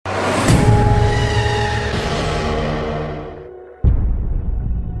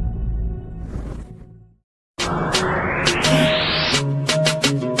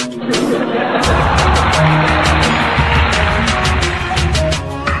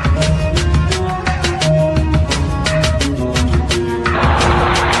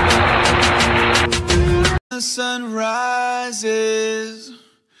sun rises,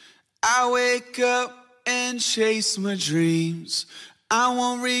 I wake up and chase my dreams. I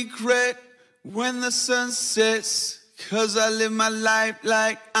won't regret when the sun sets, 'cause I live my life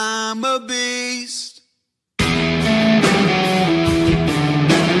like I'm a beast.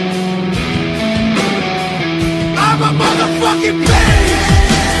 I'm a motherfucking beast.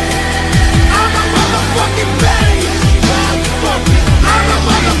 I'm a motherfucking beast. I'm a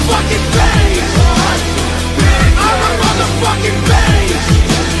motherfucking beast. I'm a motherfucking beast.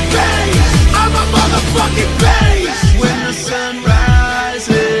 I'm a motherfucking beast. When the sun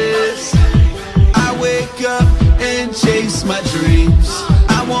rises, I wake up and chase my dreams.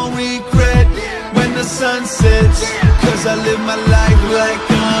 I won't regret when the sun sets, 'cause I live my life like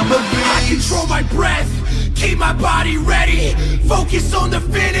I'm a beast. I control my breath, keep my body ready, focus on the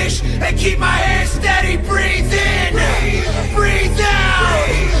finish, and keep my head steady. Breathe in, breathe out,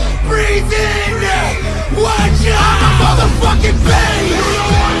 breathe in. Watch out! I'm a motherfucking beast.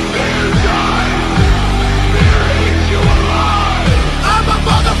 I'm a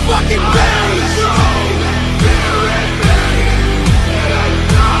motherfucking beast.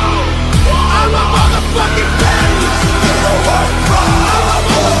 I'm a motherfucking beast. You know I'm wrong. I'm a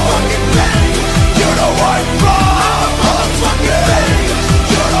motherfucking beast. You know I'm wrong. I'm a motherfucking beast.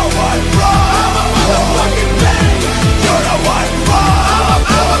 You know I'm wrong. I'm a motherfucking beast. You know I'm wrong.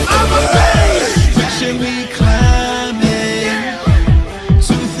 I'm a beast. Picture me climbing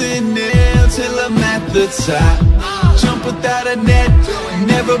tooth and nail till I'm at the top. Jump without a net,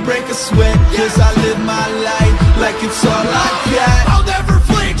 never break a sweat, 'cause I live my life like it's all I got. I'll never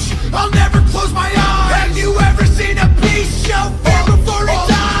flinch, I'll never close my eyes. Have you ever seen a beast show fear before it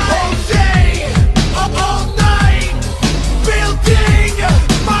dies? All day, all night, building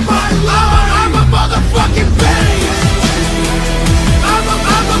my life. I'm a motherfucking beast. I'm a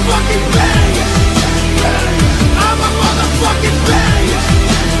fucking beast. I'm a motherfucking beast.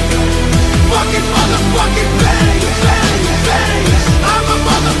 Fucking motherfucking beast.